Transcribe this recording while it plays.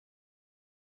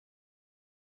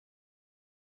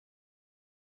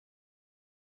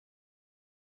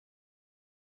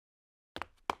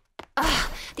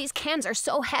These cans are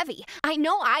so heavy. I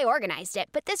know I organized it,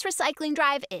 but this recycling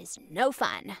drive is no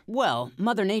fun. Well,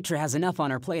 Mother Nature has enough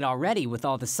on her plate already with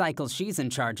all the cycles she's in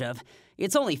charge of.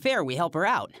 It's only fair we help her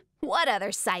out. What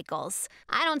other cycles?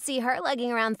 I don't see her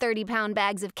lugging around 30-pound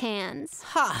bags of cans.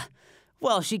 Ha!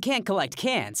 Well, she can't collect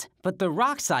cans, but the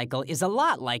rock cycle is a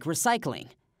lot like recycling.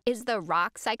 Is the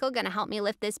rock cycle gonna help me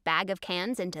lift this bag of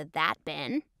cans into that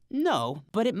bin? No,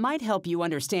 but it might help you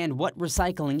understand what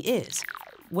recycling is.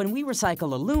 When we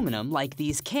recycle aluminum, like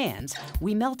these cans,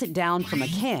 we melt it down from a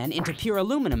can into pure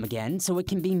aluminum again so it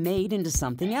can be made into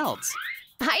something else.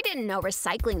 I didn't know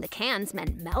recycling the cans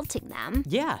meant melting them.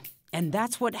 Yeah, and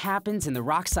that's what happens in the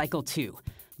rock cycle too.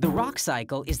 The rock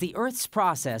cycle is the Earth's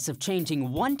process of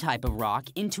changing one type of rock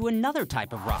into another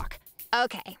type of rock.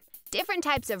 Okay, different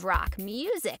types of rock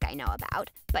music I know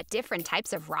about, but different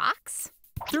types of rocks?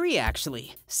 3,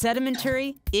 actually.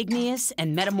 Sedimentary, igneous,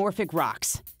 and metamorphic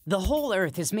rocks. The whole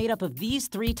Earth is made up of these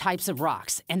 3 types of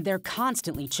rocks, and they're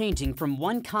constantly changing from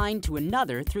one kind to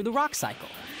another through the rock cycle.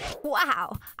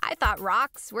 Wow, I thought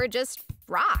rocks were just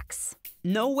rocks.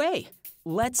 No way.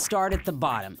 Let's start at the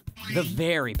bottom, the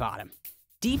very bottom.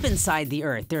 Deep inside the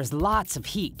Earth, there's lots of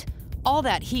heat. All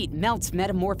that heat melts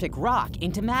metamorphic rock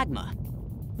into magma.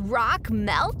 Rock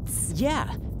melts?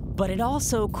 Yeah, but it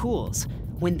also cools.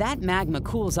 When that magma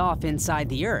cools off inside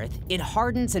the Earth, it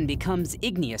hardens and becomes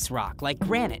igneous rock, like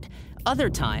granite.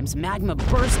 Other times, magma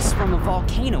bursts from a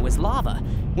volcano as lava.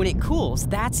 When it cools,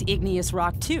 that's igneous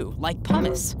rock too, like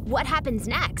pumice. What happens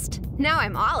next? Now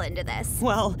I'm all into this.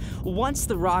 Well, once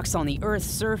the rock's on the Earth's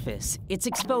surface, it's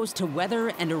exposed to weather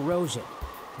and erosion.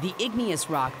 The igneous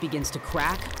rock begins to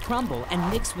crack, crumble, and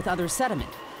mix with other sediment.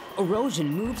 Erosion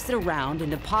moves it around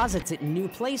and deposits it in new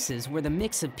places where the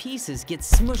mix of pieces gets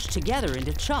smushed together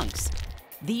into chunks.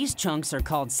 These chunks are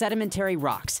called sedimentary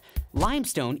rocks.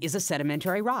 Limestone is a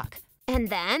sedimentary rock. And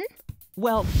then?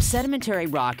 Well, sedimentary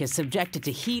rock is subjected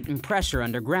to heat and pressure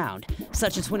underground,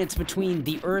 such as when it's between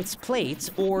the Earth's plates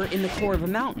or in the core of a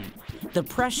mountain. The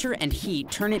pressure and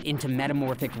heat turn it into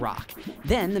metamorphic rock.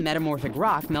 Then the metamorphic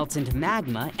rock melts into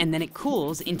magma, and then it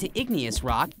cools into igneous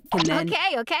rock, and then…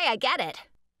 Okay, I get it.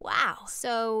 Wow,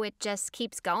 so it just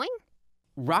keeps going?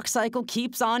 Rock cycle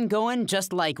keeps on going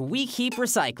just like we keep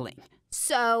recycling.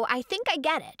 So I think I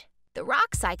get it. The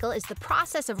rock cycle is the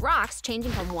process of rocks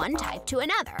changing from one type to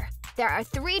another. There are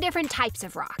 3 different types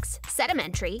of rocks: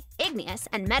 sedimentary, igneous,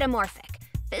 and metamorphic.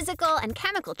 Physical and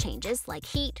chemical changes like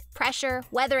heat, pressure,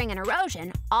 weathering, and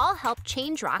erosion all help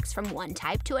change rocks from one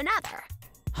type to another.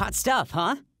 Hot stuff,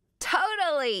 huh?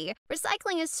 Totally!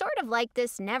 Recycling is sort of like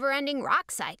this never-ending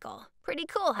rock cycle. Pretty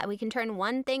cool how we can turn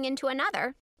one thing into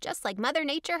another, just like Mother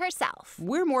Nature herself.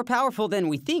 We're more powerful than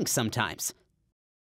we think sometimes.